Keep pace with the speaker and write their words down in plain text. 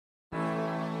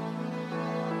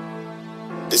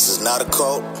This is not a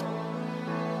cult.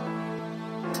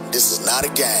 This is not a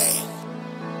game.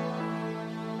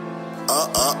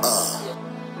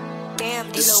 Damn,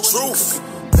 This is truth.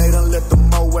 They done let the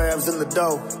Moabs in the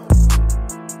dough.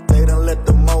 They done let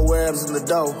the Moabs in the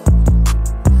dough.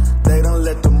 They done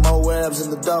let the Moabs in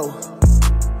the dough.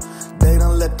 They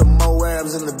done let the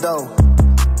Moabs in the dough.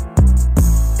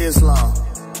 Islam,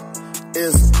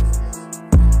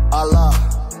 Allah,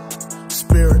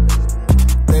 Spirit.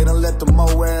 They done let the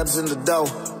Moabs in the dough.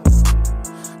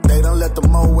 They done let the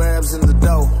Moabs in the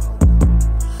dough.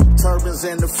 Turbans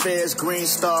and the feds, green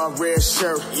star, red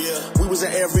shirt. Yeah. We was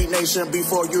in every nation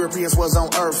before Europeans was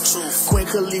on earth. Truth. Queen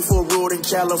Khalifa ruled in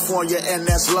California, and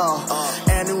that's law.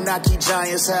 Anunnaki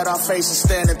giants had our faces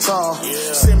standing tall. Yeah.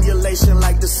 Simulation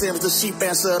like the Sims, the sheep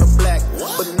answer the black.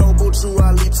 What? But Noble Drew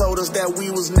Ali told us that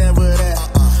we was never that.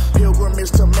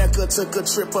 Pilgrimage to Mecca took a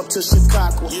trip up to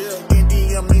Chicago. Yeah.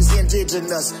 Indian means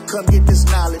indigenous. Come get this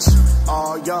knowledge.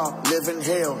 All y'all live in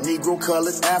hell. Negro,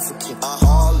 colored, African.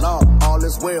 All law, all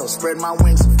is well. Spread my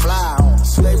wings and fly on.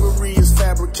 Slavery is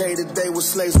fabricated. They were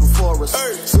slaves before us.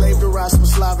 Hey. Slave to Rasta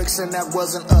Slavics, and that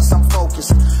wasn't us. I'm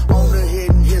focused on the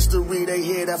hidden history they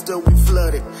hid after we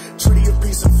flooded. Treaty of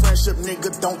peace and friendship,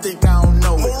 nigga. Don't think I don't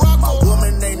know it. Morocco. My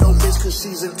woman ain't no bitch, cause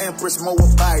she's an empress,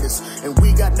 Moabitess. And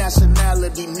we got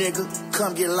nationality, nigga.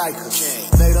 Come get like us.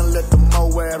 They done let the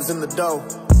Moabs in the dough.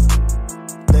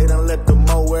 They done let the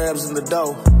Moabs in the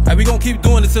dough. Hey, we gonna keep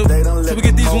doing it till we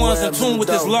get these the ones in Moabs tune in with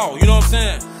the this dough. law. You know what I'm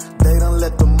saying? They done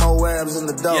let the Moabs in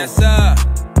the dough. Yes, sir.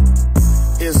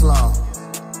 Islam,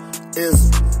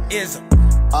 Ism.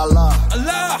 Allah,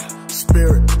 Allah.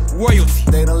 Spirit. Royalty.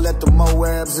 They done let the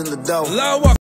Moabs in the dough. Allah.